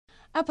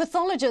A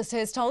pathologist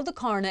has told the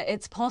coroner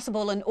it's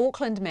possible an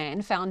Auckland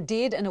man found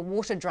dead in a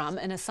water drum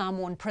in a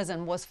Samoan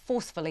prison was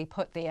forcefully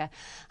put there.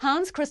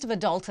 Hans Christopher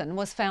Dalton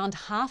was found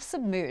half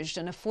submerged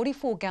in a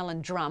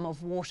 44-gallon drum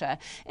of water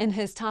in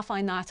his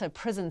Tafa'igata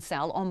prison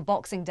cell on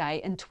Boxing Day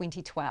in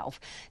 2012.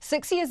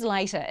 6 years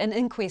later, an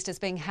inquest is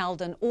being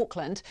held in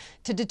Auckland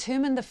to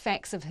determine the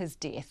facts of his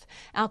death.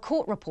 Our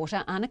court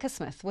reporter Annika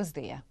Smith was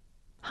there.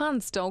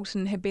 Hans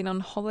Dalton had been on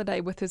holiday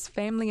with his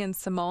family in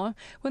Samoa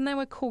when they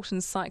were caught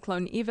in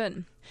Cyclone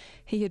Evan.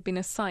 He had been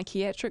a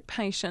psychiatric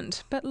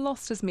patient but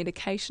lost his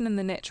medication in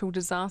the natural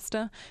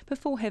disaster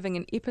before having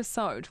an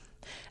episode.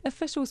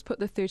 Officials put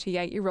the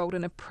 38-year-old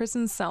in a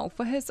prison cell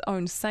for his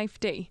own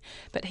safety,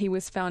 but he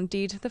was found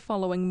dead the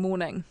following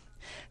morning.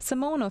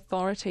 Samoan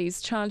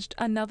authorities charged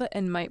another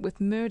inmate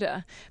with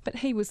murder, but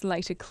he was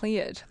later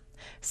cleared.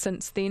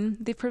 Since then,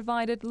 they've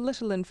provided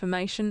little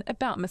information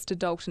about Mr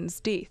Dalton's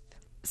death.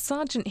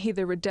 Sergeant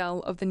Heather Riddell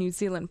of the New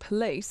Zealand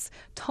Police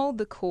told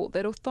the court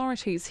that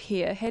authorities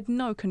here had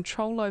no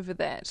control over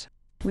that.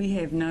 We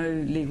have no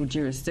legal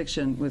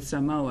jurisdiction with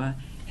Samoa,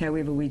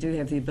 however we do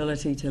have the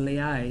ability to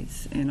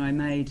liaise, and I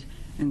made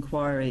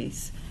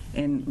inquiries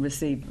and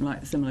received,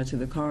 similar to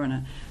the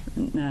coroner,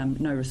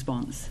 no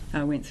response.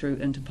 I went through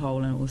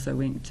Interpol and also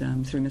went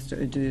through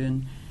Mr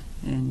Urdun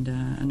and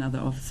another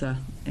officer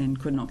and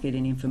could not get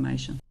any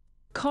information.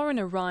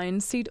 Coroner Ryan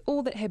said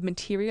all that had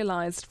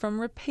materialised from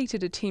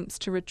repeated attempts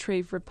to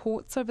retrieve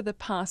reports over the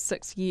past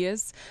 6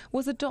 years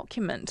was a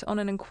document on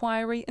an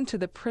inquiry into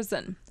the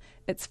prison.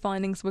 Its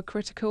findings were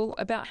critical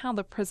about how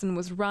the prison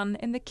was run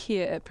and the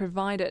care it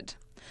provided.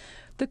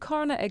 The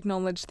coroner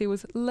acknowledged there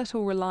was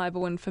little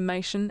reliable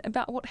information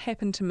about what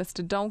happened to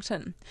Mr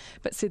Dalton,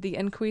 but said the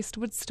inquest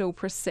would still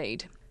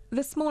proceed.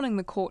 This morning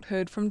the court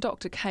heard from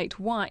Dr Kate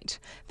White,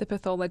 the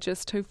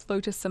pathologist who flew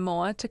to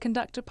Samoa to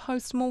conduct a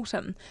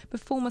post-mortem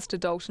before Mr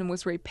Dalton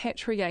was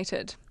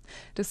repatriated.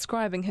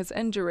 Describing his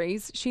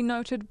injuries, she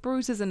noted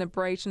bruises and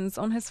abrasions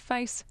on his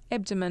face,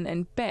 abdomen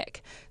and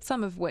back,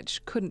 some of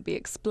which couldn't be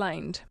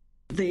explained.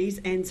 These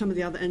and some of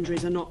the other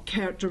injuries are not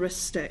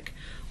characteristic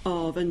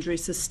of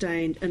injuries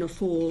sustained in a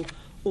fall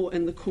or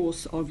in the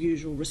course of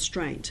usual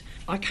restraint.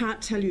 I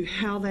can't tell you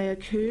how they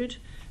occurred,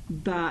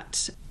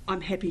 but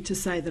I'm happy to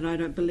say that I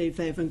don't believe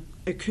they've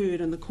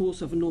occurred in the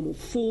course of a normal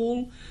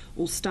fall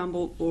or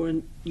stumble or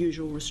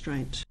unusual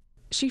restraint.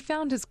 She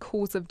found his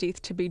cause of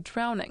death to be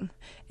drowning,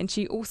 and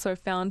she also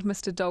found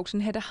Mr Dalton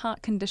had a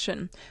heart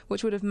condition,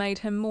 which would have made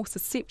him more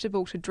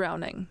susceptible to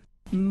drowning.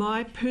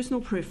 My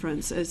personal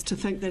preference is to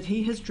think that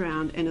he has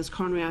drowned and his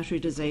coronary artery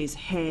disease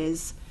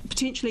has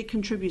potentially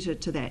contributed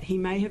to that. He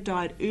may have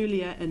died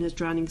earlier in his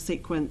drowning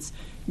sequence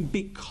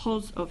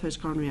because of his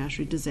coronary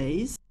artery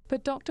disease.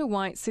 But Dr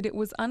White said it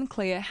was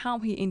unclear how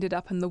he ended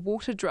up in the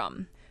water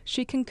drum.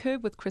 She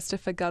concurred with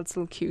Christopher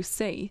Dalton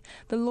QC,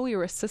 the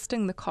lawyer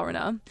assisting the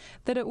coroner,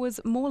 that it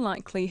was more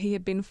likely he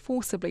had been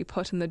forcibly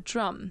put in the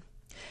drum.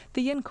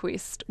 The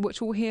inquest,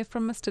 which will hear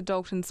from Mr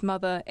Dalton's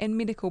mother and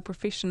medical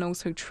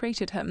professionals who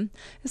treated him,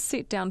 is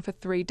set down for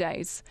 3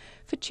 days.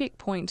 For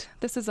Checkpoint,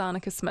 this is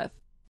Annika Smith.